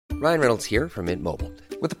Ryan Reynolds here from Mint Mobile.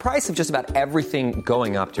 With the price of just about everything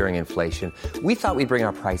going up during inflation, we thought we'd bring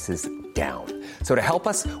our prices down. So to help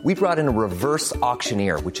us, we brought in a reverse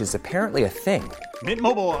auctioneer, which is apparently a thing. Mint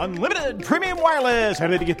Mobile Unlimited Premium Wireless. How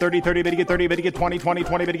to get 30, 30, bit to get 30, bit to get 20, 20,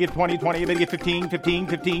 20, bit to get 20, 20, bit to get 15, 15,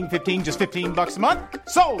 15, 15, just $15 a month?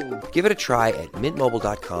 Sold! Give it a try at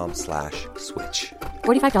mintmobile.com/switch.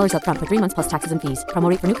 $45 up front for 3 months plus taxes and fees. Promo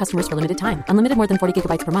rate for new customers for limited time. Unlimited more than 40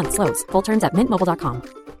 gigabytes per month. Slows full terms at mintmobile.com.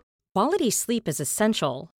 Quality sleep is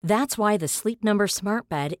essential. That's why the Sleep Number Smart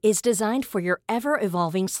Bed is designed for your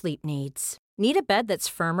ever-evolving sleep needs. Need a bed that's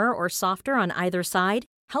firmer or softer on either side?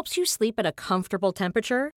 Helps you sleep at a comfortable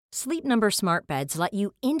temperature? Sleep Number Smart Beds let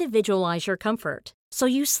you individualize your comfort, so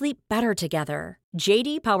you sleep better together.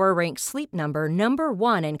 J.D. Power ranks Sleep Number number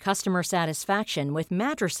 1 in customer satisfaction with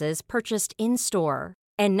mattresses purchased in-store.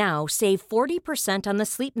 And now, save 40% on the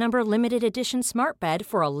Sleep Number Limited Edition Smart Bed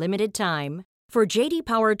for a limited time. For J.D.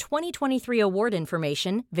 Power 2023 award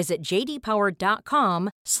information, visit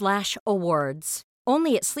jdpower.com/awards.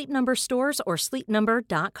 Only at Sleep Number stores or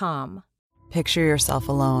sleepnumber.com. Picture yourself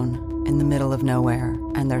alone in the middle of nowhere,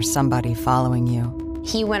 and there's somebody following you.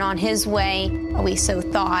 He went on his way, we so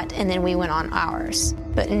thought, and then we went on ours.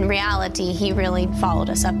 But in reality, he really followed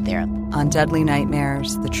us up there. On Deadly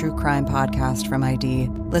Nightmares, the true crime podcast from ID,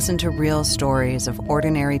 listen to real stories of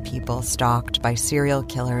ordinary people stalked by serial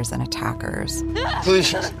killers and attackers.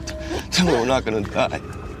 Please, tell me we're not going to die.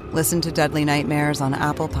 Listen to Deadly Nightmares on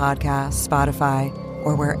Apple Podcasts, Spotify,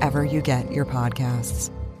 or wherever you get your podcasts.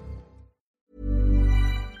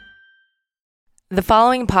 The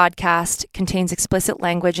following podcast contains explicit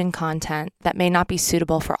language and content that may not be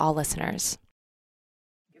suitable for all listeners.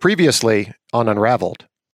 Previously on Unraveled.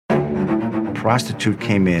 A prostitute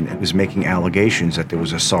came in and was making allegations that there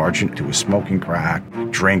was a sergeant who was smoking crack,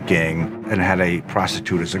 drinking, and had a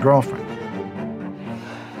prostitute as a girlfriend.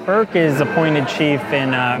 Burke is appointed chief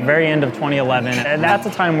in very end of 2011, and that's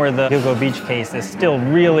a time where the Hugo Beach case is still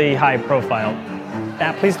really high profile.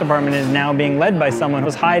 That police department is now being led by someone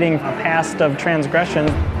who's hiding a past of transgression.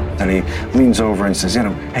 And he leans over and says,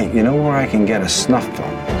 hey, you know where I can get a snuff film?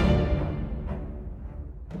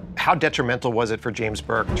 How detrimental was it for James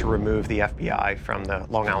Burke to remove the FBI from the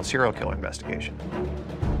Long Island serial killer investigation?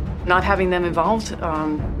 Not having them involved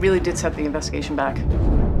really did set the investigation back.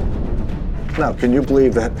 Now, can you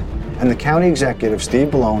believe that? And the county executive, Steve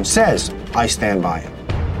Bellone, says, I stand by him.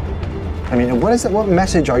 I mean, what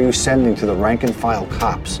message are you sending to the rank and file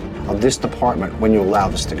cops of this department when you allow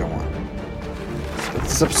this to go on?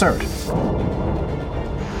 It's absurd.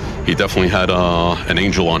 He definitely had an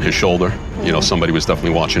angel on his shoulder. You know, somebody was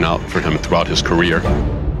definitely watching out for him throughout his career.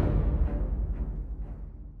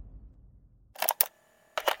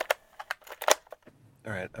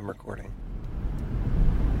 All right, I'm recording.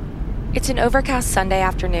 It's an overcast Sunday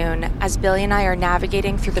afternoon as Billy and I are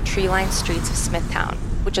navigating through the tree-lined streets of Smithtown,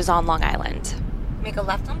 which is on Long Island. Make a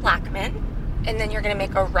left on Blackman, and then you're going to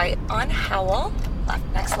make a right on Howell,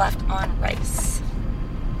 next left on Rice.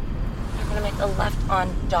 You're going to make a left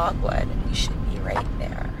on Dogwood, and you should be right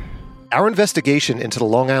there. Our investigation into the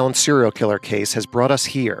Long Island serial killer case has brought us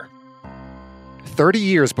here. 30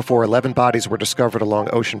 years before 11 bodies were discovered along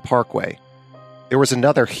Ocean Parkway, there was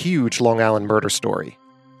another huge Long Island murder story.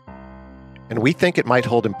 And we think it might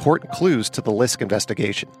hold important clues to the Lisk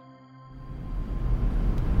investigation.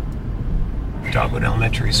 Dogwood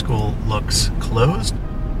Elementary School looks closed.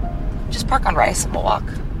 Just park on Rice and we'll walk.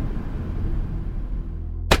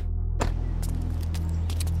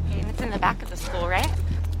 And it's in the back of the school, right?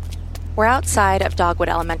 We're outside of Dogwood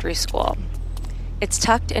Elementary School. It's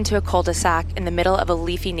tucked into a cul-de-sac in the middle of a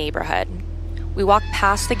leafy neighborhood. We walk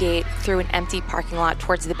past the gate through an empty parking lot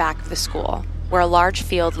towards the back of the school, where a large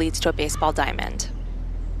field leads to a baseball diamond.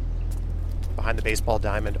 Behind the baseball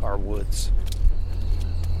diamond are woods.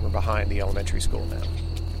 We're behind the elementary school now.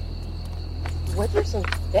 Woods are so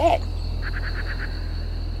thick.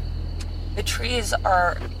 The trees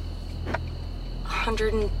are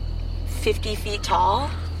 150 feet tall.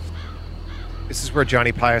 This is where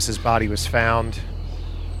Johnny Pius's body was found.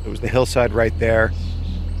 It was the hillside right there.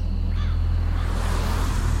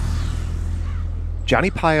 Johnny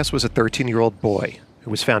Pius was a 13-year-old boy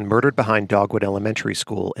who was found murdered behind Dogwood Elementary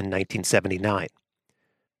School in 1979.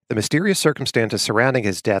 The mysterious circumstances surrounding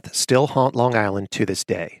his death still haunt Long Island to this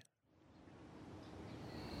day.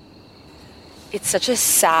 It's such a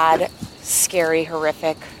sad, scary,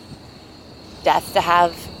 horrific death to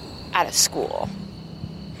have at a school.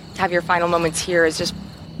 To have your final moments here is just,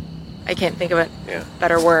 I can't think of a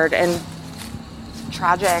better word, and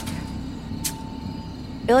tragic.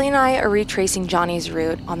 Billy and I are retracing Johnny's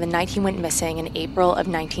route on the night he went missing in April of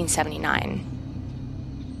 1979.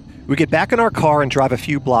 We get back in our car and drive a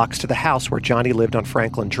few blocks to the house where Johnny lived on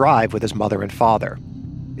Franklin Drive with his mother and father.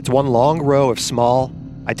 It's one long row of small,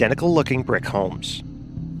 identical-looking brick homes.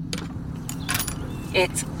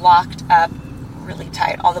 It's locked up really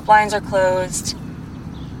tight. All the blinds are closed.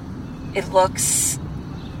 It looks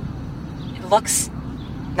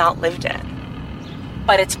not lived in.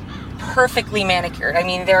 But it's perfectly manicured. I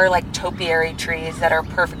mean, there are like topiary trees that are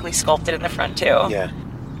perfectly sculpted in the front too. Yeah.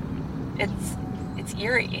 It's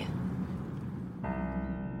eerie.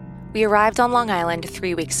 We arrived on Long Island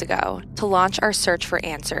 3 weeks ago to launch our search for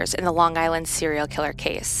answers in the Long Island serial killer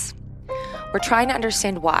case. We're trying to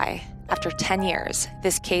understand why, after 10 years,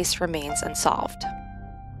 this case remains unsolved.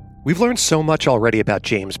 We've learned so much already about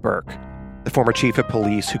James Burke, the former chief of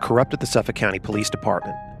police who corrupted the Suffolk County Police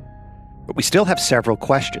Department. But we still have several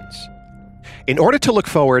questions. In order to look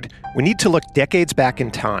forward, we need to look decades back in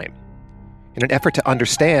time, in an effort to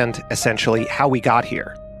understand, essentially, how we got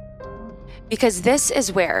here. Because this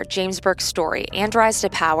is where James Burke's story and rise to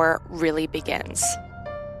power really begins.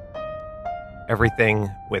 Everything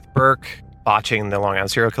with Burke, botching the Long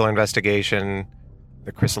Island serial killer investigation,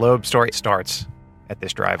 the Chris Loeb story starts at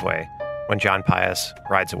this driveway when John Pius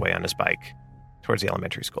rides away on his bike towards the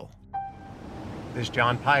elementary school. This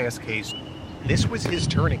John Pius case, this was his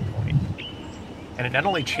turning point. And it not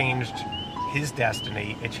only changed his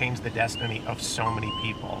destiny, it changed the destiny of so many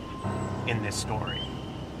people in this story.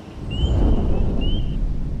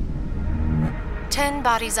 10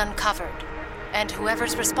 bodies uncovered, and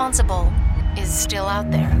whoever's responsible is still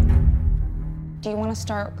out there. Do you want to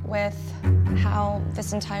start with how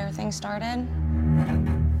this entire thing started?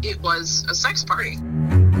 It was a sex party.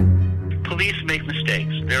 Police make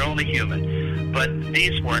mistakes. They're only human. But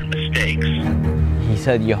these weren't mistakes. He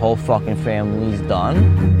said your whole fucking family's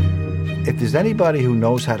done. If there's anybody who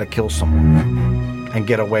knows how to kill someone and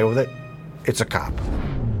get away with it, it's a cop.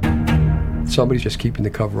 Somebody's just keeping the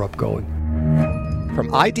cover-up going.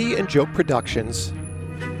 From ID and Joke Productions,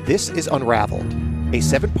 this is Unraveled, a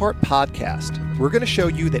 7-part podcast. We're going to show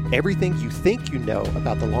you that everything you think you know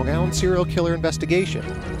about the Long Island serial killer investigation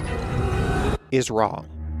is wrong.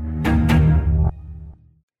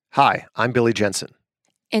 Hi, I'm Billy Jensen.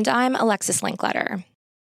 And I'm Alexis Linkletter.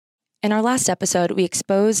 In our last episode, we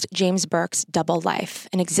exposed James Burke's double life,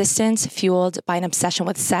 an existence fueled by an obsession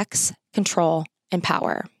with sex, control, and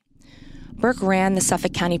power. Burke ran the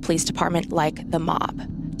Suffolk County Police Department like the mob,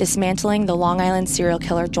 dismantling the Long Island Serial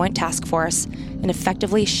Killer Joint Task Force and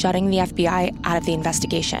effectively shutting the FBI out of the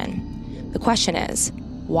investigation. The question is,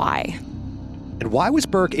 why? And why was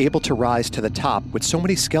Burke able to rise to the top with so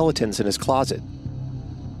many skeletons in his closet?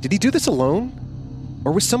 Did he do this alone?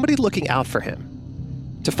 Or was somebody looking out for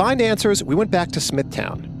him? To find answers, we went back to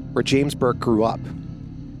Smithtown, where James Burke grew up,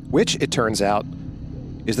 which, it turns out,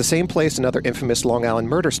 is the same place another infamous Long Island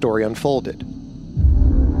murder story unfolded.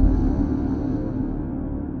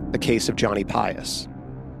 The case of Johnny Pius.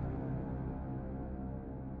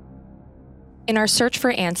 In our search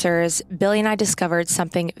for answers, Billy and I discovered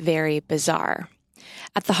something very bizarre.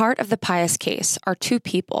 At the heart of the Pius case are two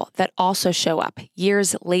people that also show up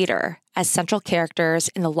years later as central characters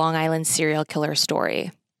in the Long Island serial killer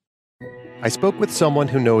story. I spoke with someone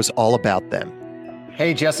who knows all about them.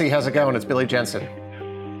 Hey, Jesse, how's it going? It's Billy Jensen.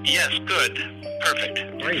 Yes, good. Perfect.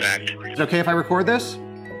 In fact. Is it okay if I record this?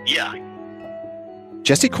 Yeah.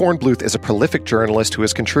 Jesse Kornbluth is a prolific journalist who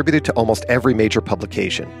has contributed to almost every major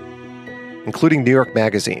publication, including New York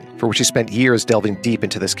Magazine, for which he spent years delving deep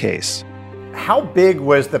into this case. How big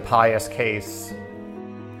was the Pius case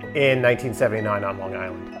in 1979 on Long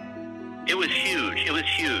Island? It was huge. It was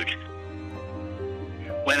huge.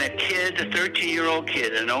 When a 13-year-old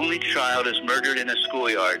kid, an only child, is murdered in a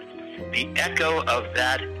schoolyard, the echo of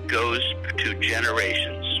that goes to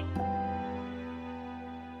generations.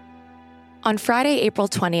 On Friday, April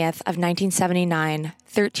 20th of 1979,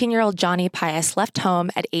 13-year-old Johnny Pius left home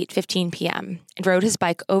at 8:15 p.m. and rode his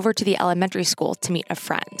bike over to the elementary school to meet a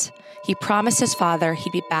friend. He promised his father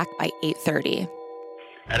he'd be back by 8:30.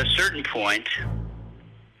 At a certain point,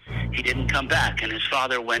 he didn't come back, and his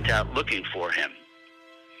father went out looking for him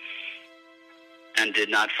and did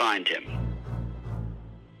not find him.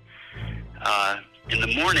 In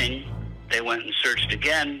the morning, they went and searched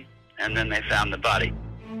again, and then they found the body.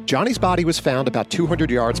 Johnny's body was found about 200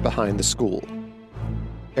 yards behind the school,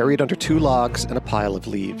 buried under 2 logs and a pile of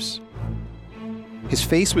leaves. His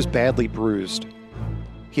face was badly bruised.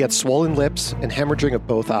 He had swollen lips and hemorrhaging of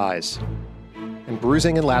both eyes, and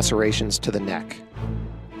bruising and lacerations to the neck.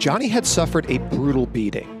 Johnny had suffered a brutal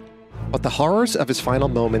beating, but the horrors of his final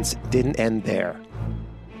moments didn't end there.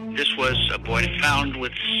 This was a boy found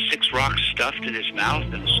with 6 rocks stuffed in his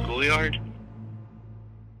mouth in a schoolyard.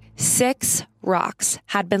 6 rocks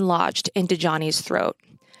had been lodged into Johnny's throat.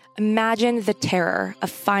 Imagine the terror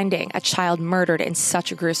of finding a child murdered in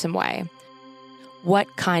such a gruesome way.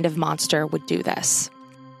 What kind of monster would do this?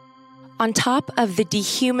 On top of the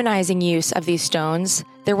dehumanizing use of these stones,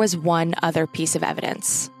 there was one other piece of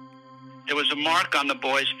evidence. There was a mark on the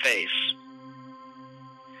boy's face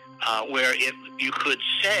where you could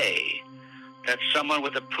say that someone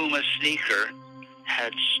with a Puma sneaker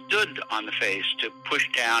had stood on the face to push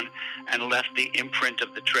down and left the imprint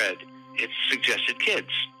of the tread. It suggested kids.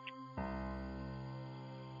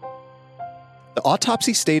 The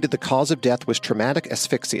autopsy stated the cause of death was traumatic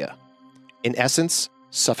asphyxia, in essence,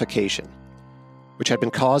 suffocation, which had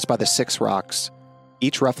been caused by the 6 rocks,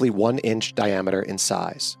 each roughly 1 inch diameter in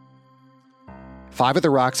size. 5 of the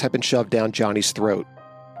rocks had been shoved down Johnny's throat,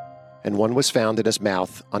 and 1 was found in his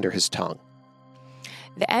mouth under his tongue.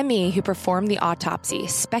 The ME who performed the autopsy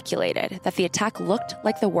speculated that the attack looked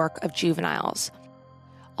like the work of juveniles,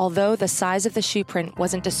 although the size of the shoe print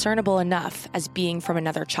wasn't discernible enough as being from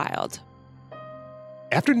another child.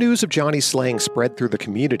 After news of Johnny's slaying spread through the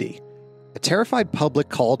community, a terrified public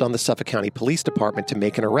called on the Suffolk County Police Department to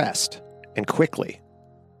make an arrest, and quickly.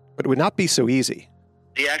 But it would not be so easy.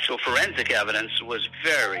 The actual forensic evidence was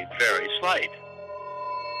very, very slight.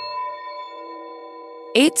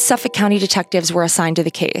 8 Suffolk County detectives were assigned to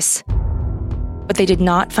the case, but they did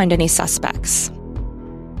not find any suspects.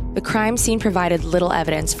 The crime scene provided little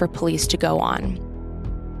evidence for police to go on.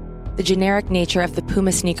 The generic nature of the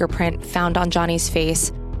Puma sneaker print found on Johnny's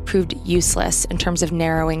face proved useless in terms of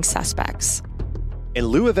narrowing suspects. In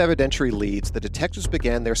lieu of evidentiary leads, the detectives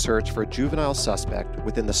began their search for a juvenile suspect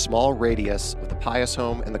within the small radius of the Pius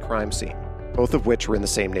home and the crime scene, both of which were in the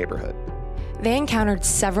same neighborhood. They encountered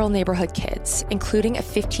several neighborhood kids, including a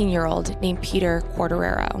 15-year-old named Peter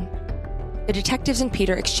Quartararo. The detectives and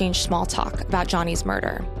Peter exchanged small talk about Johnny's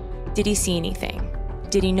murder. Did he see anything?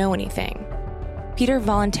 Did he know anything? Peter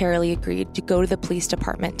voluntarily agreed to go to the police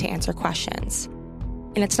department to answer questions.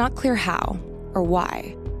 And it's not clear how or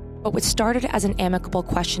why, but what started as an amicable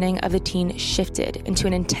questioning of the teen shifted into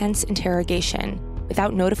an intense interrogation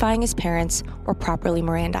without notifying his parents or properly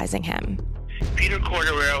Mirandizing him. Peter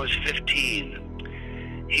Quartararo was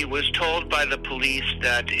 15. He was told by the police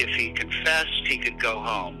that if he confessed, he could go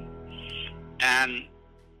home. And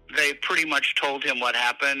they pretty much told him what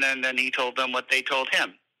happened, and then he told them what they told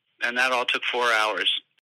him. And that all took 4 hours.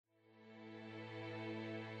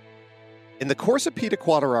 In the course of Peter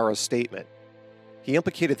Quartararo's statement, he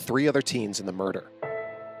implicated 3 other teens in the murder.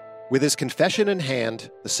 With his confession in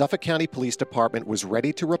hand, the Suffolk County Police Department was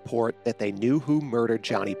ready to report that they knew who murdered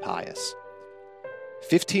Johnny Pius.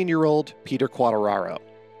 15-year-old Peter Quartararo,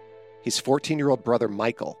 his 14-year-old brother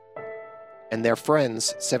Michael, and their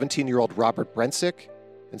friends 17-year-old Robert Brentzick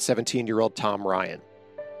and 17-year-old Tom Ryan.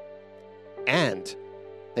 And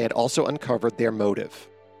they had also uncovered their motive.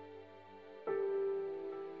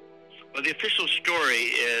 Well, the official story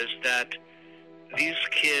is that these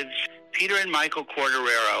kids, Peter and Michael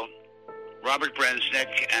Quartararo, Robert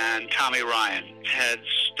Brentzick, and Tommy Ryan, had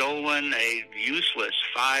stolen a useless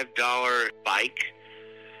 $5 bike,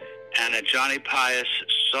 and that Johnny Pius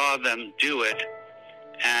saw them do it,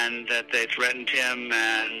 and that they threatened him,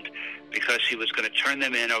 and because he was going to turn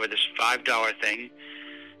them in over this $5 thing,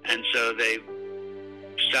 and so they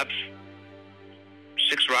stuffed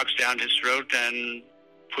 6 rocks down his throat and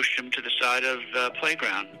pushed him to the side of the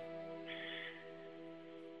playground,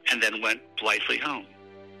 and then went blithely home.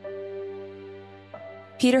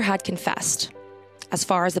 Peter had confessed. As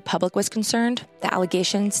far as the public was concerned, the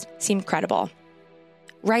allegations seemed credible.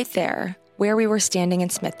 Right there, where we were standing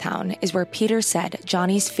in Smithtown, is where Peter said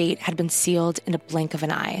Johnny's fate had been sealed in a blink of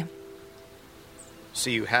an eye.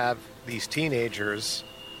 So you have these teenagers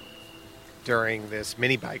during this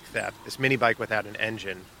mini bike theft, this mini bike without an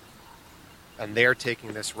engine, and they're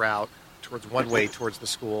taking this route towards one way towards the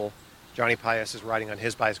school. Johnny Pius is riding on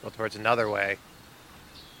his bicycle towards another way,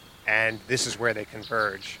 and this is where they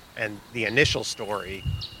converge. And the initial story,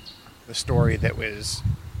 the story that was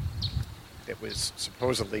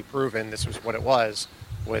supposedly proven, this was what it was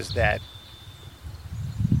that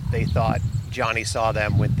they thought Johnny saw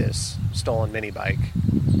them with this stolen mini bike,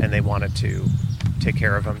 and they wanted to take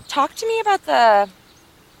care of him. Talk to me about the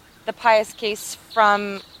Pius case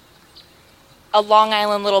from a Long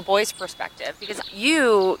Island little boy's perspective, because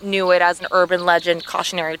you knew it as an urban legend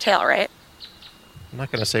cautionary tale, right? I'm not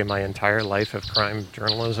going to say my entire life of crime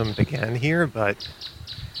journalism began here, but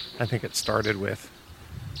I think it started with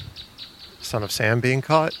Son of Sam being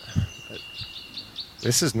caught. But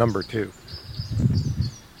this is number 2.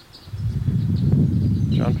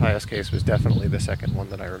 Johnny John Pius case was definitely the second one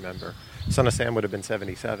that I remember. Son of Sam would have been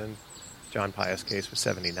 77. John Pius case was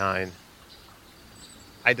 79.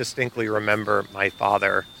 I distinctly remember my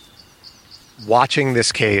father watching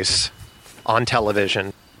this case on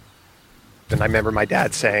television. And I remember my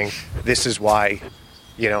dad saying, "This is why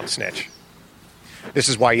you don't snitch. This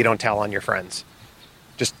is why you don't tell on your friends.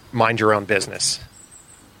 Just mind your own business."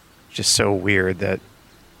 Just so weird that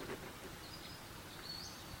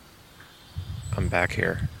I'm back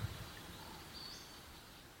here.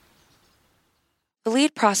 The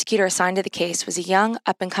lead prosecutor assigned to the case was a young,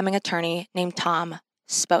 up-and-coming attorney named Tom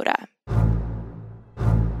Spota.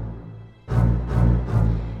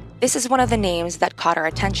 This is one of the names that caught our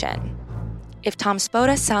attention. If Tom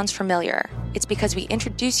Spota sounds familiar, it's because we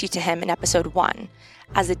introduced you to him in episode 1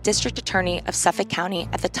 as the district attorney of Suffolk County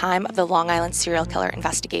at the time of the Long Island serial killer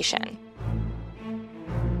investigation.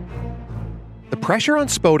 The pressure on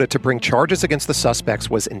Spota to bring charges against the suspects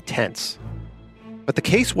was intense. But the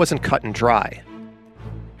case wasn't cut and dry.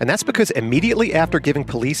 And that's because immediately after giving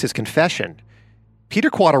police his confession, Peter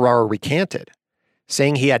Quattararo recanted,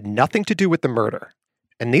 saying he had nothing to do with the murder,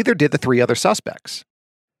 and neither did the 3 other suspects.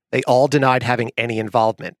 They all denied having any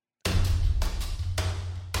involvement.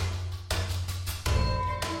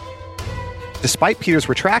 Despite Peter's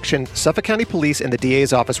retraction, Suffolk County Police and the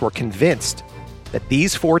DA's office were convinced that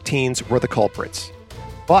these 4 teens were the culprits.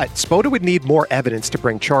 But Spota would need more evidence to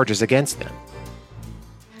bring charges against them.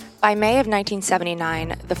 By May of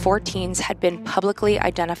 1979, the 4 teens had been publicly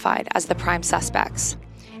identified as the prime suspects,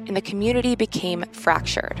 and the community became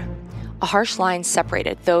fractured. A harsh line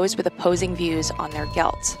separated those with opposing views on their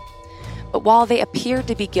guilt. But while they appeared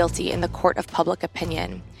to be guilty in the court of public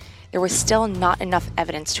opinion, there was still not enough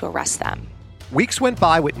evidence to arrest them. Weeks went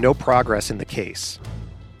by with no progress in the case.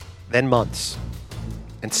 Then months.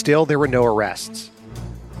 And still there were no arrests.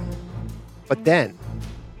 But then,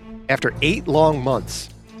 after 8 long months,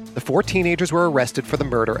 the 4 teenagers were arrested for the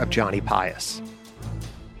murder of Johnny Pius.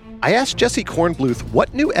 I asked Jesse Kornbluth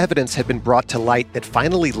what new evidence had been brought to light that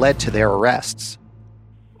finally led to their arrests.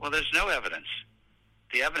 Well, there's no evidence.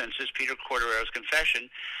 The evidence is Peter Quattararo's confession,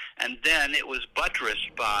 and then it was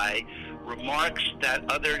buttressed by remarks that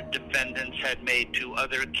other defendants had made to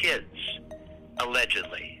other kids,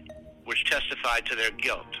 allegedly, which testified to their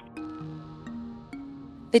guilt.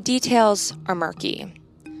 The details are murky.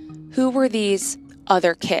 Who were these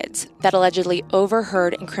other kids that allegedly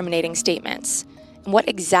overheard incriminating statements? And what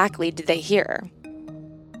exactly did they hear?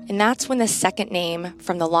 And that's when the second name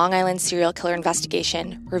from the Long Island serial killer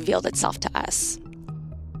investigation revealed itself to us.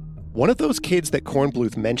 One of those kids that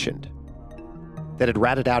Kornbluth mentioned, that had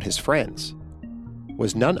ratted out his friends,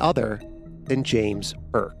 was none other than James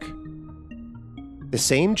Burke. The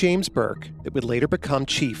same James Burke that would later become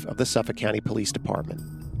chief of the Suffolk County Police Department.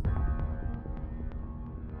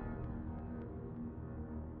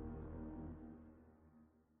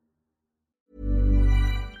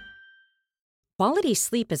 Quality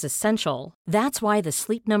sleep is essential. That's why the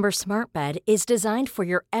Sleep Number Smart Bed is designed for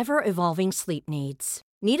your ever-evolving sleep needs.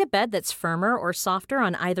 Need a bed that's firmer or softer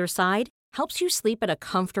on either side? Helps you sleep at a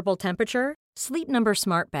comfortable temperature? Sleep Number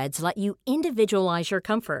Smart Beds let you individualize your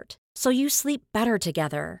comfort, so you sleep better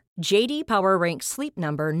together. J.D. Power ranks Sleep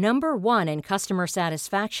Number #1 in customer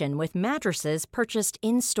satisfaction with mattresses purchased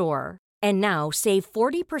in-store. And now save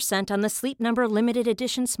 40% on the Sleep Number Limited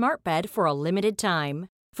Edition Smart Bed for a limited time.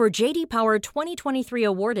 For J.D. Power 2023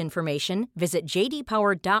 award information, visit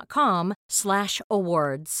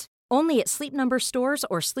jdpower.com/awards. Only at Sleep Number stores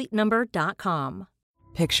or sleepnumber.com.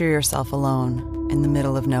 Picture yourself alone in the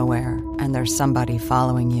middle of nowhere, and there's somebody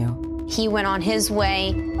following you. He went on his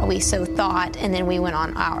way, we so thought, and then we went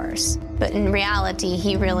on ours. But in reality,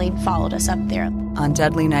 he really followed us up there. On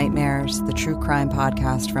Deadly Nightmares, the true crime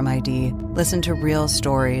podcast from ID, listen to real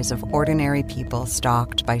stories of ordinary people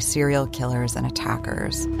stalked by serial killers and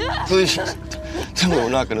attackers. Please, tell me we're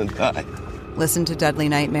not going to die. Listen to Deadly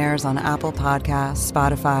Nightmares on Apple Podcasts,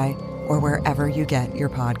 Spotify, or wherever you get your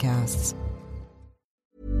podcasts.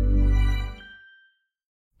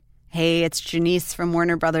 Hey, it's Janice from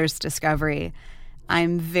Warner Brothers Discovery.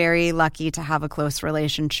 I'm very lucky to have a close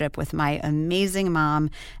relationship with my amazing mom,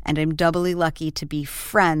 and I'm doubly lucky to be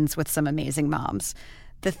friends with some amazing moms.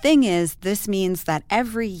 The thing is, this means that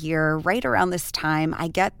every year, right around this time, I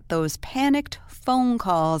get those panicked phone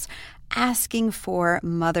calls asking for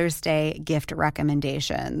Mother's Day gift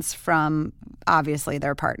recommendations from, obviously,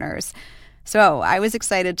 their partners. So I was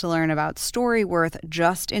excited to learn about Storyworth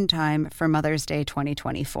just in time for Mother's Day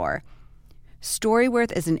 2024.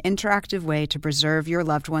 Storyworth is an interactive way to preserve your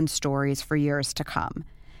loved one's stories for years to come.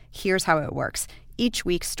 Here's how it works. Each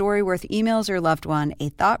week, Storyworth emails your loved one a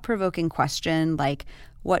thought-provoking question like,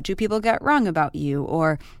 what do people get wrong about you,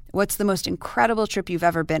 or what's the most incredible trip you've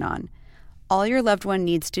ever been on. All your loved one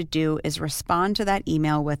needs to do is respond to that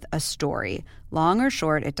email with a story. Long or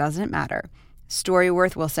short, it doesn't matter.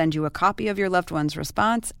 Storyworth will send you a copy of your loved one's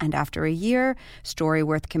response, and after a year,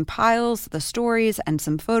 Storyworth compiles the stories and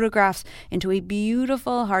some photographs into a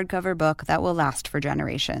beautiful hardcover book that will last for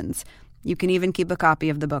generations. You can even keep a copy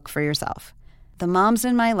of the book for yourself. The moms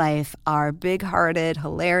in my life are big-hearted,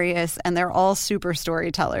 hilarious, and they're all super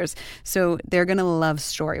storytellers, so they're going to love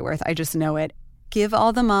Storyworth. I just know it. Give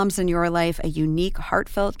all the moms in your life a unique,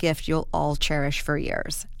 heartfelt gift you'll all cherish for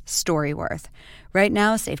years. Storyworth. Right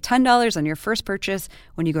now, save $10 on your first purchase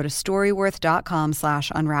when you go to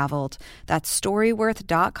storyworth.com/unraveled. That's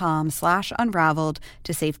storyworth.com/unraveled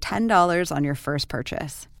to save $10 on your first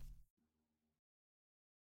purchase.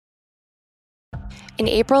 In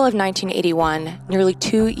April of 1981, nearly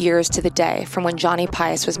 2 years to the day from when Johnny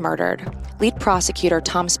Pius was murdered, lead prosecutor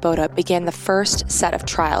Tom Spota began the first set of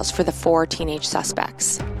trials for the 4 teenage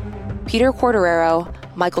suspects: Peter Quartararo,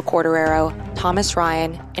 Michael Quartararo, Thomas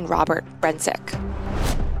Ryan, and Robert Brensick.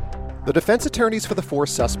 The defense attorneys for the 4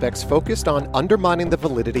 suspects focused on undermining the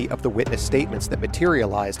validity of the witness statements that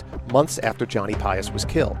materialized months after Johnny Pius was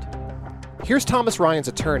killed. Here's Thomas Ryan's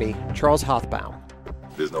attorney, Charles Hothbaum.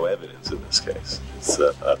 There's no evidence in this case. It's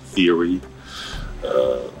a theory,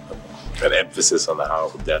 an emphasis on the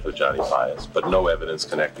horrible death of Johnny Pius, but no evidence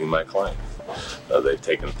connecting my client. They've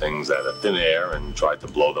taken things out of thin air and tried to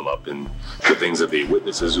blow them up into things that the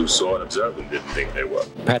witnesses who saw and observed them didn't think they were.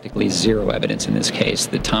 Practically zero evidence in this case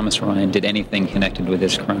that Thomas Ryan did anything connected with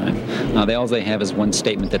this crime. All they have is one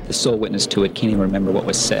statement that the sole witness to it can't even remember what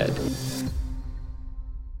was said.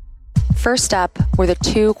 First up were the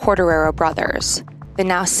 2 Quartararo brothers, the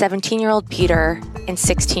now 17-year-old Peter and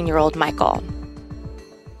 16-year-old Michael.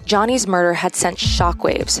 Johnny's murder had sent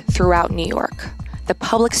shockwaves throughout New York. The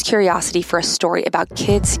public's curiosity for a story about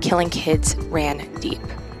kids killing kids ran deep.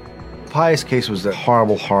 Pius case was a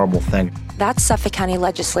horrible, horrible thing. That's Suffolk County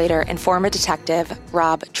legislator and former detective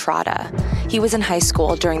Rob Trotta. He was in high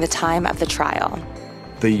school during the time of the trial.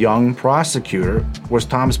 The young prosecutor was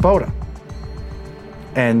Tom Spota.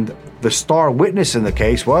 And the star witness in the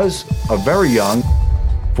case was a very young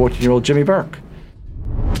 14-year-old Jimmy Burke.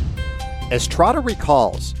 As Trotta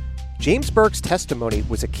recalls, James Burke's testimony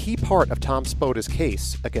was a key part of Tom Spota's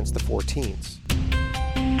case against the 4 teens.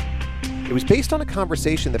 It was based on a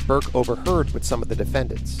conversation that Burke overheard with some of the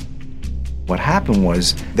defendants. What happened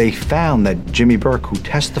was they found that Jimmy Burke, who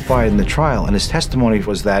testified in the trial, and his testimony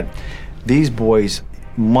was that these boys,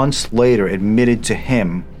 months later, admitted to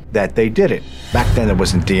him that they did it. Back then, there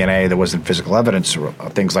wasn't DNA, there wasn't physical evidence or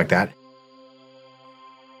things like that.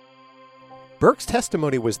 Burke's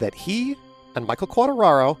testimony was that he and Michael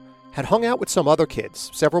Quartararo had hung out with some other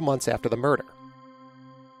kids several months after the murder.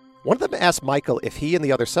 One of them asked Michael if he and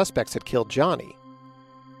the other suspects had killed Johnny.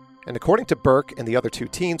 And according to Burke and the other 2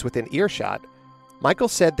 teens within earshot, Michael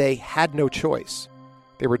said they had no choice.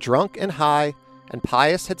 They were drunk and high, and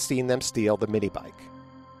Pius had seen them steal the minibike.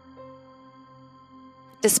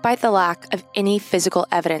 Despite the lack of any physical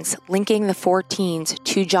evidence linking the 4 teens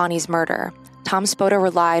to Johnny's murder, Tom Spota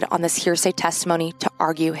relied on this hearsay testimony to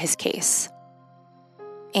argue his case.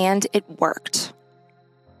 And it worked.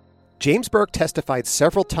 James Burke testified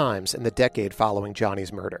several times in the decade following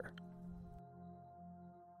Johnny's murder.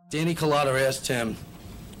 Danny Collada asked him,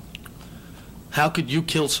 "How could you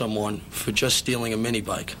kill someone for just stealing a mini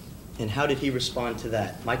bike?" And how did he respond to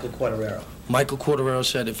that? Michael Quartararo. Michael Quartararo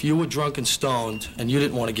said, "If you were drunk and stoned and you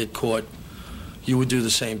didn't want to get caught, you would do the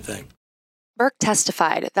same thing." Burke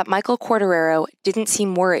testified that Michael Quartararo didn't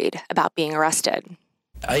seem worried about being arrested.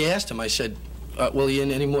 I asked him, I said, "Will you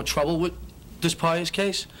in any more trouble with this Pius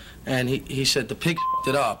case?" And he said the pig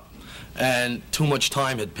it up and too much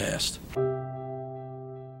time had passed.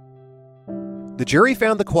 The jury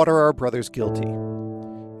found the Quartararo brothers guilty.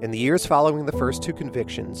 In the years following the first 2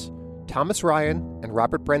 convictions, Thomas Ryan and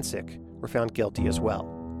Robert Brensick were found guilty as well.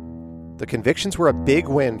 The convictions were a big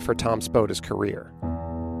win for Tom Spota's career.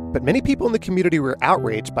 But many people in the community were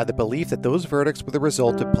outraged by the belief that those verdicts were the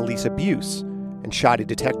result of police abuse and shoddy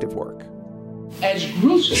detective work. As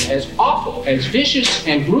gruesome, as awful, as vicious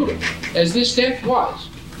and brutal as this death was,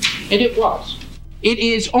 and it was, it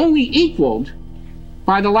is only equaled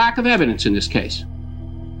by the lack of evidence in this case.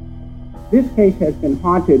 This case has been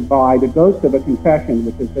haunted by the ghost of a confession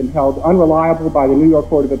which has been held unreliable by the New York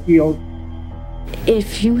Court of Appeals.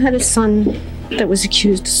 If you had a son that was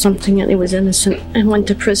accused of something and he was innocent and went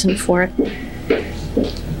to prison for it,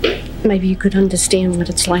 maybe you could understand what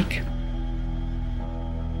it's like.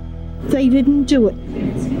 They didn't do it.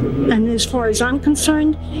 And as far as I'm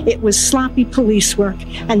concerned, it was sloppy police work,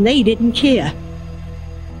 and they didn't care.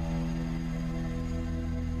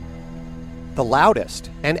 The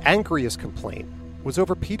loudest and angriest complaint was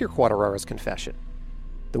over Peter Quaterara's confession,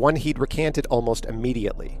 the one he'd recanted almost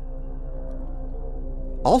immediately.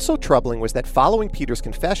 Also troubling was that following Peter's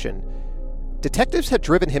confession, detectives had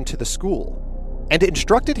driven him to the school and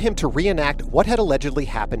instructed him to reenact what had allegedly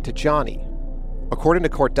happened to Johnny. According to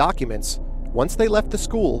court documents, once they left the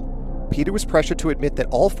school, Peter was pressured to admit that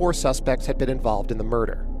all 4 suspects had been involved in the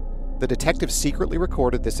murder. The detectives secretly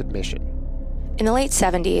recorded this admission. In the late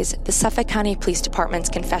 70s, the Suffolk County Police Department's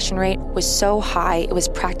confession rate was so high it was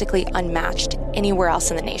practically unmatched anywhere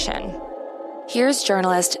else in the nation. Here's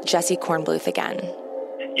journalist Jesse Kornbluth again.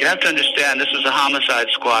 You have to understand, this was a homicide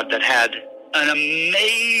squad that had an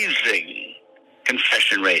amazing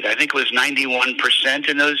confession rate. I think it was 91%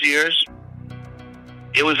 in those years.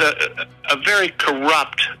 It was a very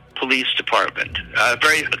corrupt police department, a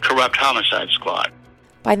very corrupt homicide squad.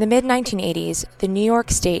 By the mid-1980s, the New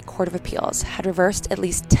York State Court of Appeals had reversed at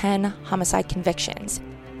least 10 homicide convictions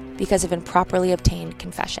because of improperly obtained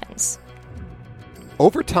confessions.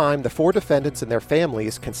 Over time, the 4 defendants and their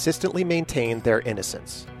families consistently maintained their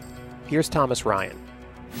innocence. Here's Thomas Ryan.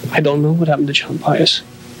 I don't know what happened to John Pius.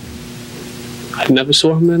 I never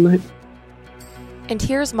saw him that night. And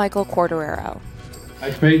here's Michael Quartararo. I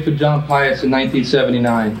prayed for John Pius in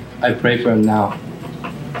 1979. I pray for him now.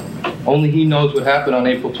 Only he knows what happened on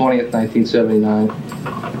April 20th, 1979.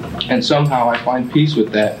 And somehow I find peace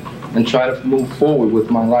with that and try to move forward with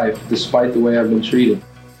my life despite the way I've been treated.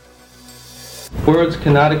 Words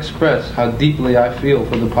cannot express how deeply I feel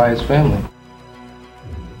for the Pius family.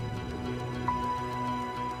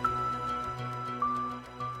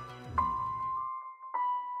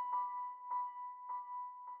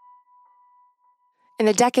 In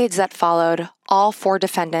the decades that followed, all 4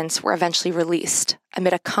 defendants were eventually released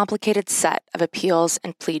amid a complicated set of appeals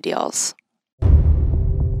and plea deals.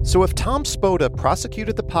 So if Tom Spota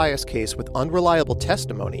prosecuted the Pius case with unreliable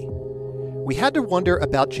testimony, we had to wonder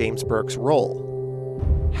about James Burke's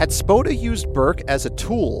role. Had Spota used Burke as a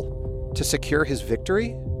tool to secure his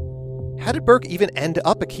victory? How did Burke even end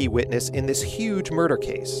up a key witness in this huge murder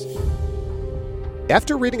case?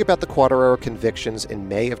 After reading about the Quateraro convictions in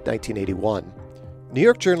May of 1981, New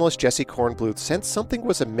York journalist Jesse Kornbluth sensed something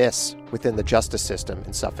was amiss within the justice system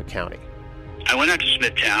in Suffolk County. I went out to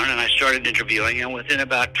Smithtown and I started interviewing, and within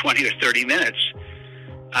about 20 or 30 minutes,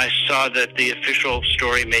 I saw that the official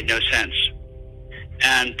story made no sense,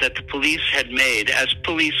 and that the police had made, as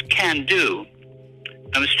police can do,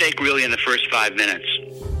 a mistake really in the first 5 minutes.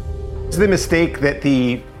 This is the mistake that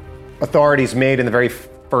the authorities made in the very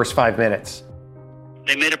first 5 minutes.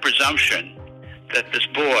 They made a presumption that this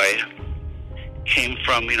boy came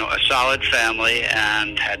from, a solid family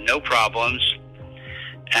and had no problems,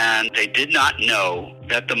 and they did not know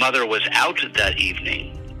that the mother was out that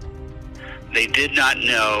evening. They did not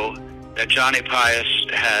know that Johnny Pius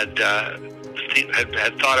had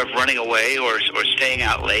thought of running away or staying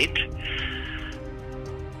out late.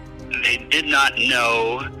 They did not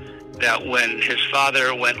know that when his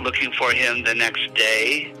father went looking for him the next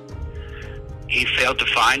day, he failed to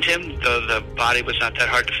find him, though the body was not that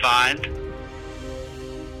hard to find.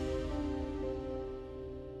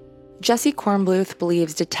 Jesse Kornbluth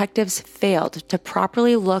believes detectives failed to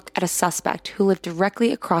properly look at a suspect who lived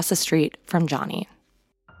directly across the street from Johnny.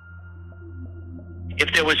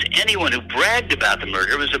 If there was anyone who bragged about the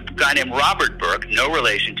murder, it was a guy named Robert Burke, no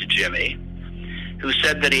relation to Jimmy, who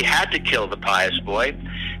said that he had to kill the Pius boy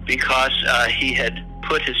because he had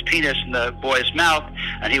put his penis in the boy's mouth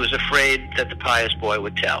and he was afraid that the Pius boy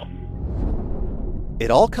would tell. It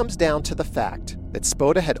all comes down to the fact that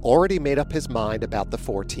Spota had already made up his mind about the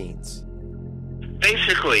 4 teens.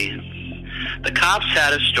 Basically, the cops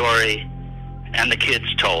had a story and the kids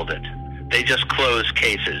told it. They just closed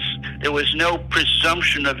cases. There was no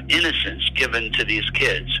presumption of innocence given to these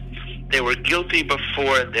kids. They were guilty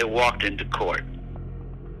before they walked into court.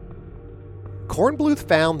 Kornbluth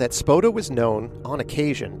found that Spota was known, on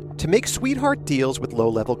occasion, to make sweetheart deals with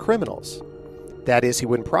low-level criminals. That is, he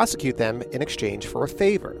wouldn't prosecute them in exchange for a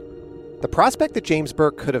favor. The prospect that James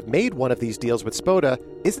Burke could have made one of these deals with Spota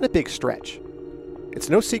isn't a big stretch. It's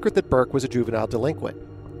no secret that Burke was a juvenile delinquent.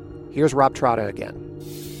 Here's Rob Trotta again.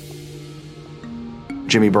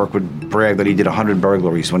 Jimmy Burke would brag that he did 100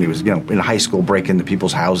 burglaries when he was, in high school, breaking into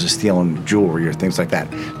people's houses, stealing jewelry or things like that.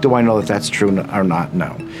 Do I know that that's true or not?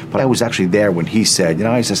 No. But I was actually there when he said,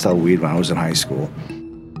 I used to sell weed when I was in high school.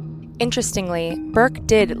 Interestingly, Burke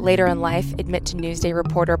did later in life admit to Newsday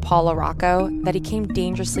reporter Paula Rocco that he came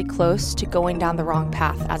dangerously close to going down the wrong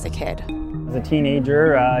path as a kid. As a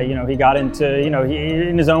teenager, he got into,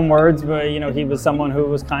 in his own words, but, he was someone who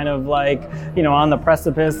was kind of like, on the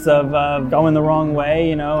precipice of going the wrong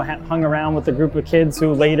way, hung around with a group of kids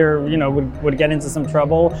who later, would get into some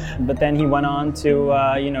trouble. But then he went on to,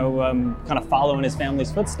 kind of follow in his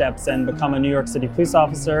family's footsteps and become a New York City police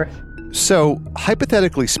officer. So,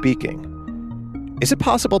 hypothetically speaking, is it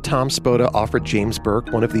possible Tom Spota offered James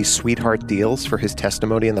Burke one of these sweetheart deals for his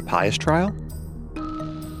testimony in the Pius trial?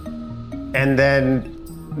 And then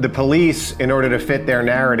the police, in order to fit their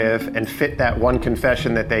narrative and fit that one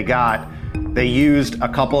confession that they got, they used a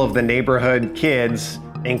couple of the neighborhood kids,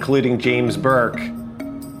 including James Burke,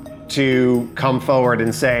 to come forward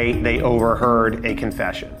and say they overheard a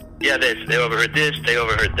confession. Yeah, they overheard this, they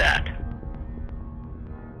overheard that.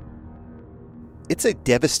 It's a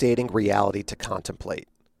devastating reality to contemplate.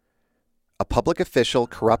 A public official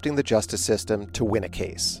corrupting the justice system to win a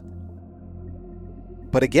case.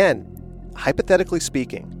 But again, hypothetically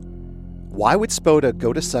speaking, why would Spota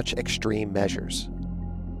go to such extreme measures?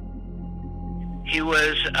 He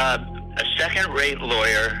was a second-rate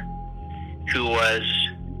lawyer who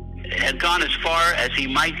had gone as far as he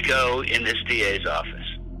might go in this DA's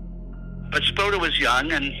office. But Spota was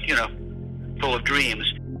young and, full of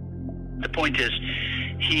dreams. The point is,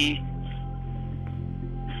 he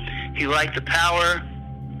liked the power.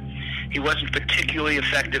 He wasn't particularly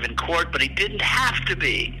effective in court, but he didn't have to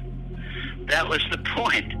be. That was the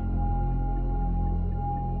point.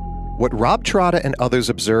 What Rob Trotta and others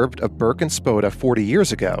observed of Burke and Spota 40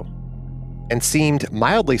 years ago, and seemed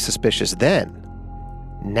mildly suspicious then,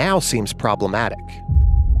 now seems problematic.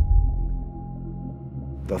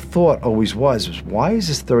 The thought always was why is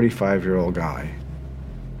this 35-year-old guy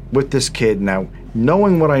with this kid now,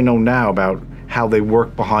 knowing what I know now about how they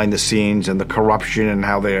work behind the scenes and the corruption and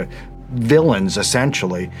how they're villains,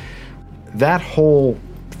 essentially, that whole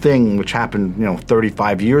thing which happened,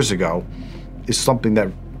 35 years ago is something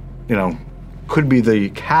that, could be the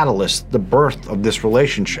catalyst, the birth of this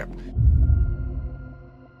relationship.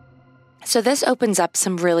 So this opens up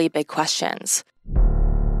some really big questions.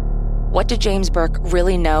 What did James Burke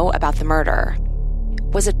really know about the murder?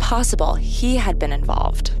 Was it possible he had been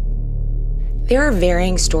involved? There are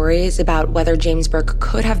varying stories about whether James Burke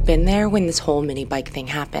could have been there when this whole mini bike thing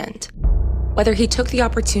happened. Whether he took the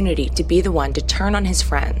opportunity to be the one to turn on his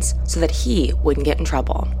friends so that he wouldn't get in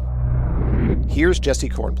trouble. Here's Jesse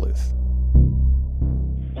Kornbluth.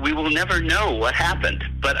 We will never know what happened,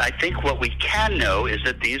 but I think what we can know is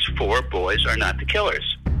that these four boys are not the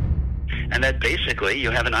killers. And that basically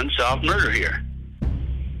you have an unsolved murder here.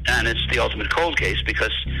 And it's the ultimate cold case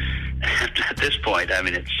because at this point,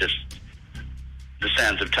 it's just the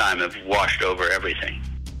sands of time have washed over everything.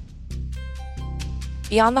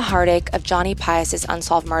 Beyond the heartache of Johnny Pius's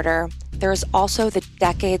unsolved murder, there is also the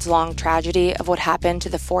decades-long tragedy of what happened to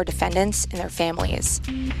the four defendants and their families.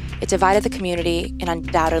 It divided the community and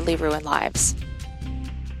undoubtedly ruined lives.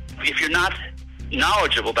 If you're not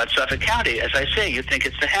knowledgeable about Suffolk County, as I say, you think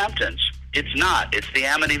it's the Hamptons. It's not. It's the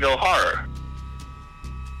Amityville Horror.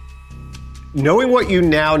 Knowing what you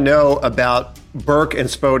now know about Burke and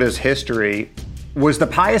Spota's history, was the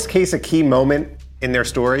Pius case a key moment in their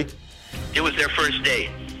story? It was their first date.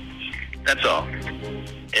 That's all.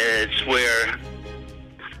 It's where,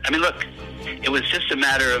 look, it was just a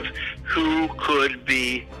matter of who could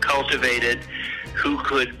be cultivated, who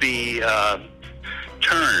could be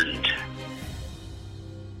turned.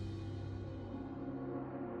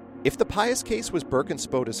 If the Pius case was Burke and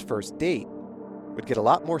Spota's first date, it would get a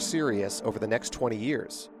lot more serious over the next 20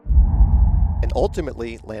 years, and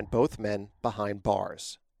ultimately land both men behind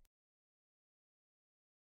bars.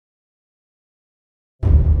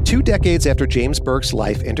 2 decades after James Burke's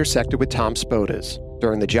life intersected with Tom Spota's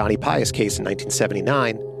during the Johnny Pius case in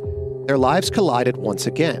 1979, their lives collided once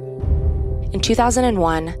again. In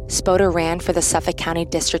 2001, Spota ran for the Suffolk County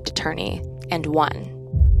District Attorney and won.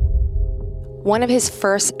 One of his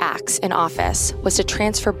first acts in office was to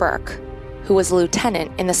transfer Burke, who was a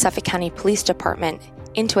lieutenant in the Suffolk County Police Department,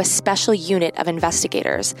 into a special unit of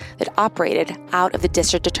investigators that operated out of the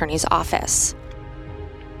district attorney's office.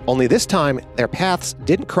 Only this time, their paths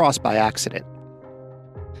didn't cross by accident.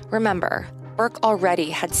 Remember, Burke already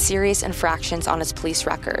had serious infractions on his police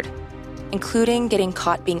record, including getting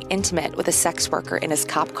caught being intimate with a sex worker in his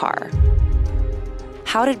cop car.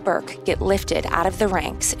 How did Burke get lifted out of the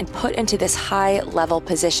ranks and put into this high-level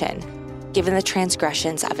position, given the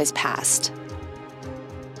transgressions of his past?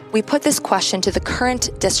 We put this question to the current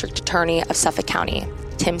district attorney of Suffolk County,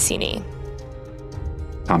 Tim Sini.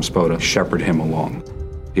 Tom Spota shepherded him along.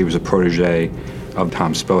 He was a protege of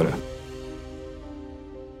Tom Spota.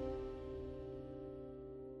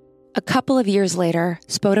 A couple of years later,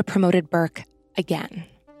 Spota promoted Burke again.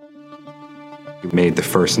 He made the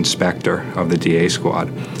first inspector of the DA squad.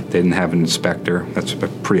 They didn't have an inspector. That's a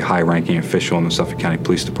pretty high-ranking official in the Suffolk County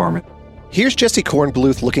Police Department. Here's Jesse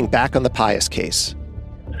Kornbluth looking back on the Pius case.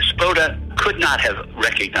 Spota could not have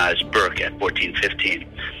recognized Burke at 14-15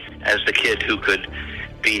 as the kid who could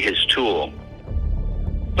be his tool.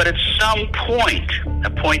 But at some point, a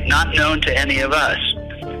point not known to any of us,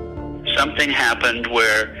 something happened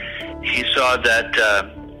where he saw that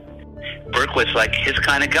Burke was like his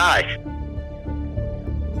kind of guy.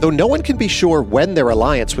 Though no one can be sure when their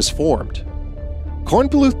alliance was formed,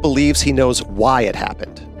 Kornbluth believes he knows why it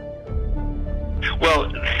happened.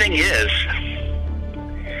 Well, the thing is,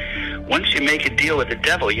 once you make a deal with the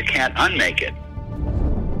devil, you can't unmake it.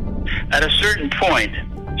 At a certain point,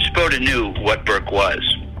 Spota knew what Burke was.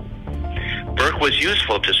 Burke was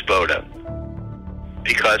useful to Spota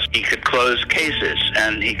because he could close cases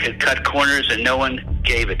and he could cut corners and no one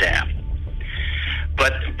gave a damn.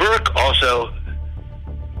 But Burke also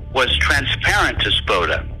was transparent to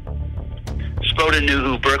Spota. Spota knew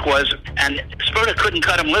who Burke was, and Spota couldn't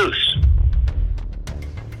cut him loose.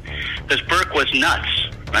 Because Burke was nuts,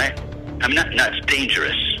 right? I mean, not nuts,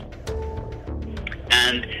 dangerous.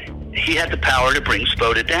 And he had the power to bring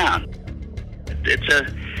Spota down. It's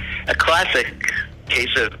a classic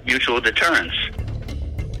case of mutual deterrence.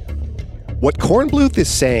 What Kornbluth is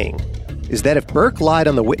saying is that if Burke lied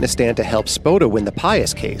on the witness stand to help Spota win the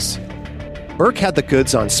Pius case, Burke had the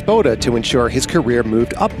goods on Spota to ensure his career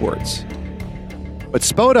moved upwards. But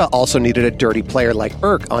Spota also needed a dirty player like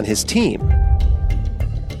Burke on his team.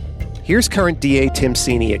 Here's current DA Tim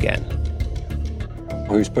Sini again.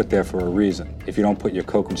 Well, he was put there for a reason. If you don't put your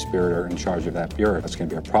co-conspirator in charge of that bureau, that's going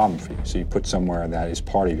to be a problem for you. So you put somewhere that is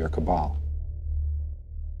part of your cabal.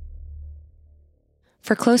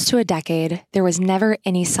 For close to a decade, there was never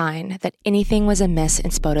any sign that anything was amiss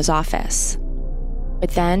in Spota's office. But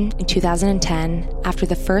then, in 2010, after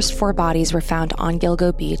the first 4 bodies were found on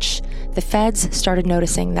Gilgo Beach, the feds started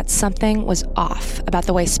noticing that something was off about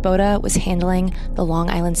the way Spota was handling the Long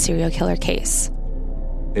Island serial killer case.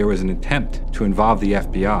 There was an attempt to involve the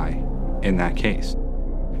FBI in that case,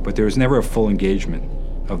 but there was never a full engagement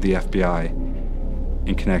of the FBI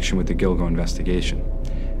in connection with the Gilgo investigation.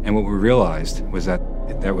 And what we realized was that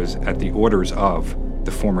that was at the orders of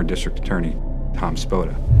the former district attorney, Tom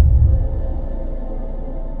Spota.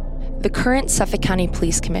 The current Suffolk County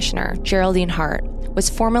Police Commissioner, Geraldine Hart, was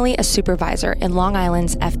formerly a supervisor in Long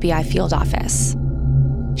Island's FBI field office.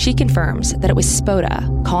 She confirms that it was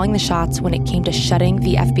Spota calling the shots when it came to shutting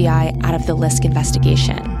the FBI out of the Lisk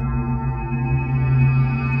investigation.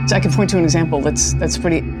 So I can point to an example that's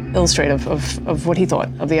pretty illustrative of what he thought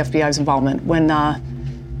of the FBI's involvement. When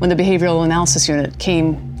the Behavioral Analysis Unit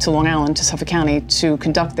came to Long Island, to Suffolk County, to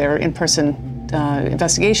conduct their in-person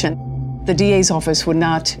investigation, the DA's office would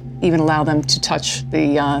not even allow them to touch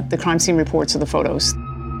the crime scene reports or the photos.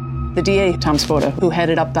 The DA, Tom Spota, who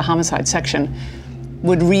headed up the homicide section,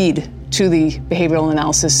 would read to the Behavioral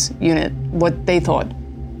Analysis Unit what they thought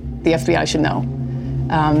the FBI should know.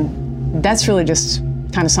 That's really just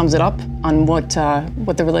kind of sums it up on what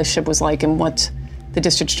the relationship was like and what the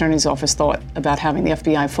district attorney's office thought about having the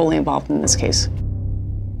FBI fully involved in this case.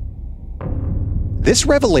 This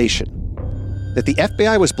revelation, that the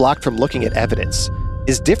FBI was blocked from looking at evidence,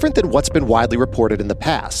 is different than what's been widely reported in the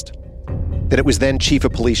past. That it was then Chief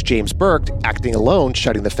of Police James Burke, acting alone,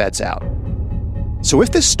 shutting the feds out. So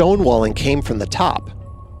if this stonewalling came from the top,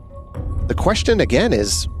 the question again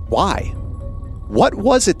is, why? What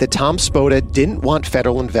was it that Tom Spota didn't want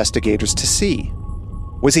federal investigators to see?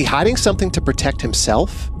 Was he hiding something to protect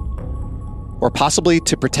himself? Or possibly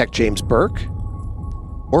to protect James Burke?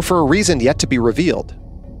 Or for a reason yet to be revealed?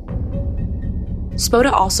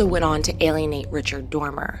 Spota also went on to alienate Richard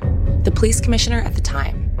Dormer, the police commissioner at the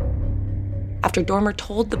time, after Dormer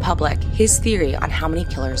told the public his theory on how many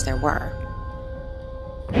killers there were.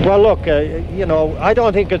 Well, look, I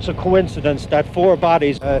don't think it's a coincidence that 4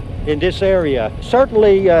 bodies in this area.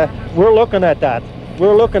 Certainly, we're looking at that.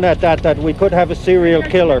 We're looking at that we could have a serial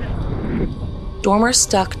killer. Dormer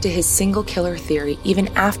stuck to his single killer theory even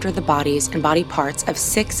after the bodies and body parts of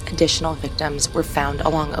 6 additional victims were found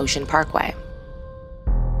along Ocean Parkway.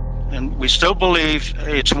 And we still believe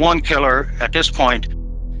it's one killer at this point.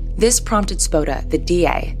 This prompted Spota, the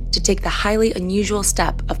DA, to take the highly unusual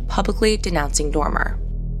step of publicly denouncing Dormer.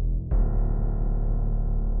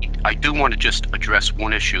 I do want to just address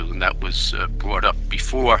one issue, and that was brought up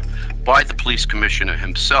before by the police commissioner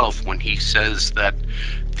himself when he says that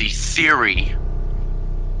the theory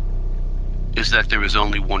is that there is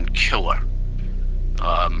only one killer.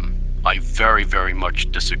 I very, very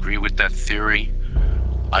much disagree with that theory.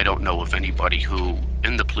 I don't know of anybody who,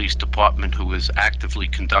 in the police department, who is actively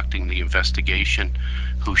conducting the investigation,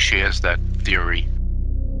 who shares that theory.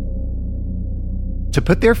 To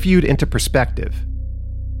put their feud into perspective,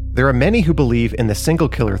 there are many who believe in the single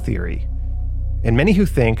killer theory, and many who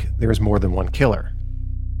think there is more than one killer.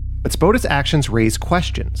 But Spoda's actions raise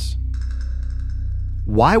questions.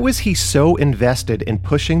 Why was he so invested in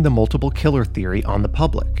pushing the multiple killer theory on the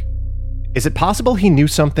public? Is it possible he knew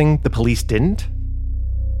something the police didn't?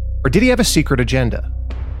 Or did he have a secret agenda?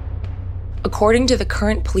 According to the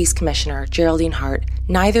current police commissioner, Geraldine Hart,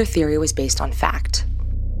 neither theory was based on fact.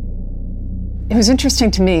 It was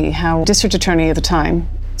interesting to me how district attorney at the time,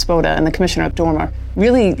 Spoda, and the commissioner, Dormer,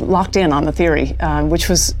 really locked in on the theory, which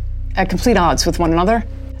was at complete odds with one another,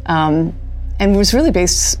 and was really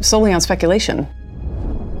based solely on speculation.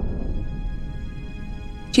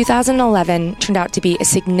 2011 turned out to be a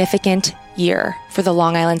significant year for the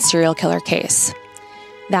Long Island serial killer case.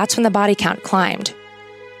 That's when the body count climbed,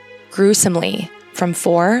 gruesomely, from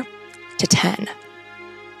 4 to 10.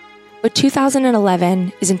 But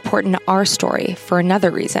 2011 is important to our story for another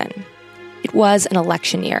reason. It was an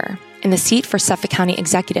election year, and the seat for Suffolk County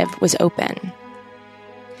Executive was open.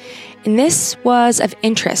 And this was of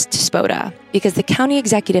interest to Spoda because the county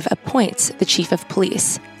executive appoints the chief of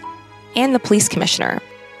police and the police commissioner.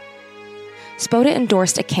 Spoda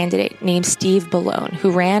endorsed a candidate named Steve Bellone,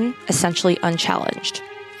 who ran essentially unchallenged,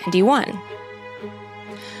 and he won.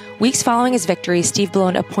 Weeks following his victory, Steve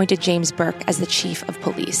Bellone appointed James Burke as the chief of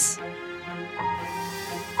police.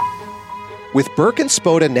 With Burke and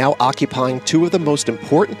Spoda now occupying two of the most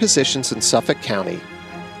important positions in Suffolk County,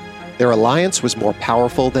 their alliance was more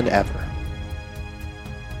powerful than ever.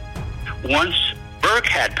 Once Burke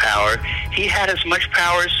had power, he had as much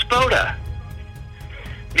power as Spoda.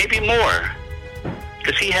 Maybe more.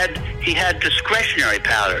 Because he had discretionary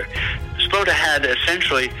power. Spoda had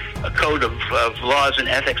essentially a code of laws and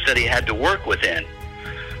ethics that he had to work within.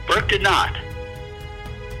 Burke did not.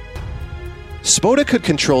 Spoda could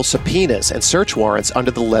control subpoenas and search warrants under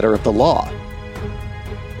the letter of the law.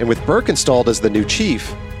 And with Burke installed as the new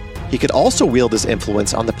chief, he could also wield his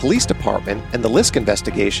influence on the police department and the Lisk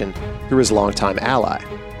investigation through his longtime ally.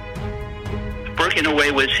 Burke, in a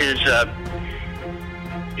way, was his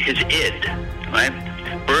id, right?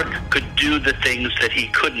 Burke could do the things that he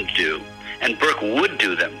couldn't do, and Burke would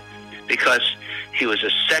do them because he was a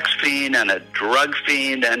sex fiend and a drug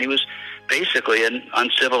fiend, and he was basically an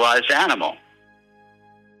uncivilized animal.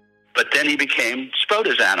 But then he became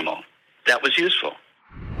Spoda's animal. That was useful.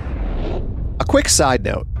 A quick side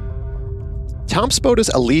note. Tom Spoda's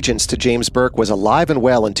allegiance to James Burke was alive and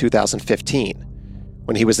well in 2015,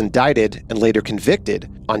 when he was indicted and later convicted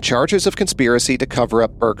on charges of conspiracy to cover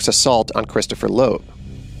up Burke's assault on Christopher Loeb.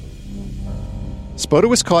 Spoda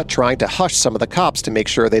was caught trying to hush some of the cops to make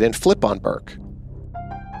sure they didn't flip on Burke.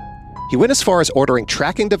 He went as far as ordering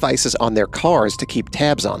tracking devices on their cars to keep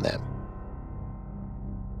tabs on them.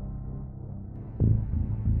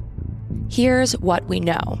 Here's what we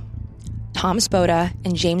know. Tom Spoda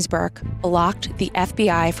and James Burke blocked the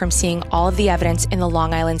FBI from seeing all of the evidence in the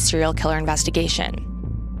Long Island serial killer investigation.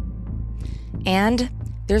 And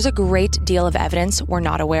there's a great deal of evidence we're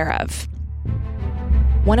not aware of.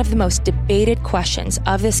 One of the most debated questions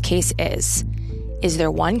of this case is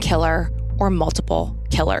there one killer or multiple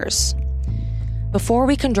killers? Before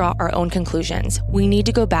we can draw our own conclusions, we need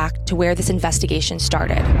to go back to where this investigation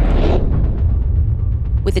started,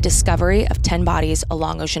 with the discovery of 10 bodies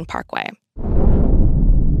along Ocean Parkway.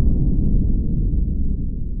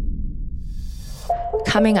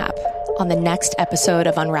 Coming up on the next episode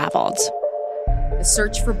of Unraveled. The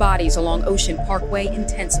search for bodies along Ocean Parkway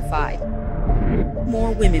intensified.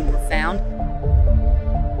 More women were found.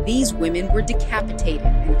 These women were decapitated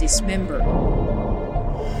and dismembered.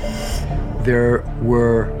 There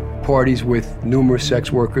were parties with numerous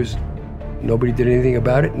sex workers. Nobody did anything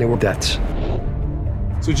about it, and there were deaths.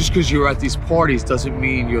 So just because you're at these parties doesn't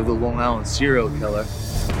mean you're the Long Island serial killer.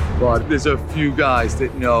 But there's a few guys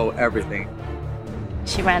that know everything.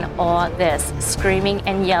 She ran all this, screaming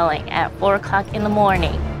and yelling at 4 o'clock in the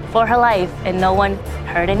morning for her life, and no one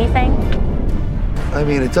heard anything. I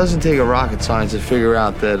mean, it doesn't take a rocket science to figure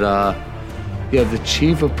out that you have the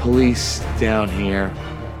chief of police down here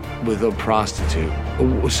with a prostitute.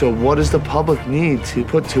 So what does the public need to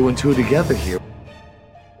put 2 and 2 together here?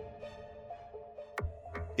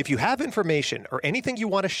 If you have information or anything you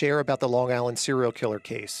want to share about the Long Island serial killer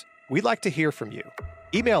case, we'd like to hear from you.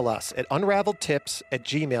 Email us at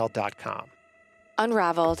unraveledtips@gmail.com.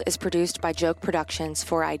 Unraveled is produced by Joke Productions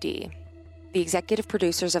for ID. The executive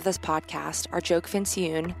producers of this podcast are Joke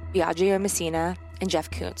Vinciune, Biagio Messina, and Jeff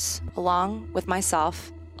Kuntz, along with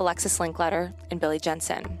myself, Alexis Linkletter, and Billy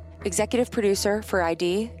Jensen. Executive producer for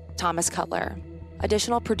ID, Thomas Cutler.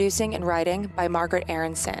 Additional producing and writing by Margaret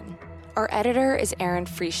Aronson. Our editor is Aaron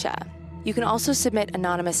Freesia. You can also submit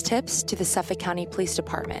anonymous tips to the Suffolk County Police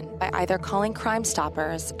Department by either calling Crime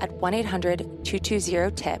Stoppers at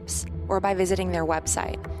 1-800-220-TIPS or by visiting their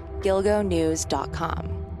website,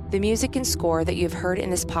 gilgonews.com. The music and score that you've heard in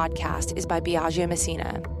this podcast is by Biagio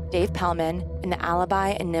Messina, Dave Pellman, and the Alibi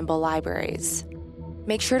and Nimble Libraries.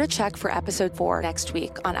 Make sure to check for episode 4 next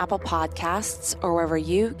week on Apple Podcasts or wherever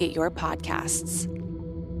you get your podcasts.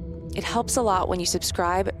 It helps a lot when you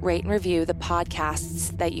subscribe, rate, and review the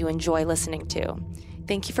podcasts that you enjoy listening to.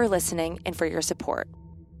 Thank you for listening and for your support.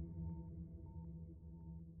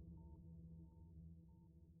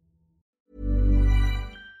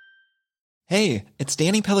 Hey, it's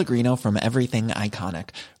Danny Pellegrino from Everything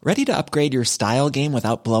Iconic. Ready to upgrade your style game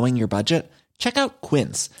without blowing your budget? Check out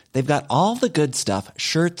Quince. They've got all the good stuff,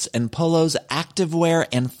 shirts and polos, activewear,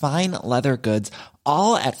 and fine leather goods,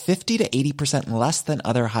 all at 50 to 80% less than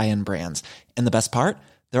other high-end brands. And the best part?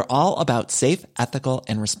 They're all about safe, ethical,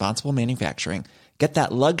 and responsible manufacturing. Get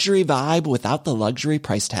that luxury vibe without the luxury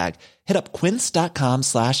price tag. Hit up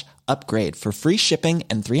quince.com/upgrade for free shipping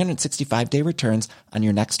and 365-day returns on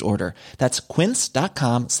your next order. That's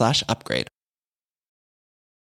quince.com/upgrade.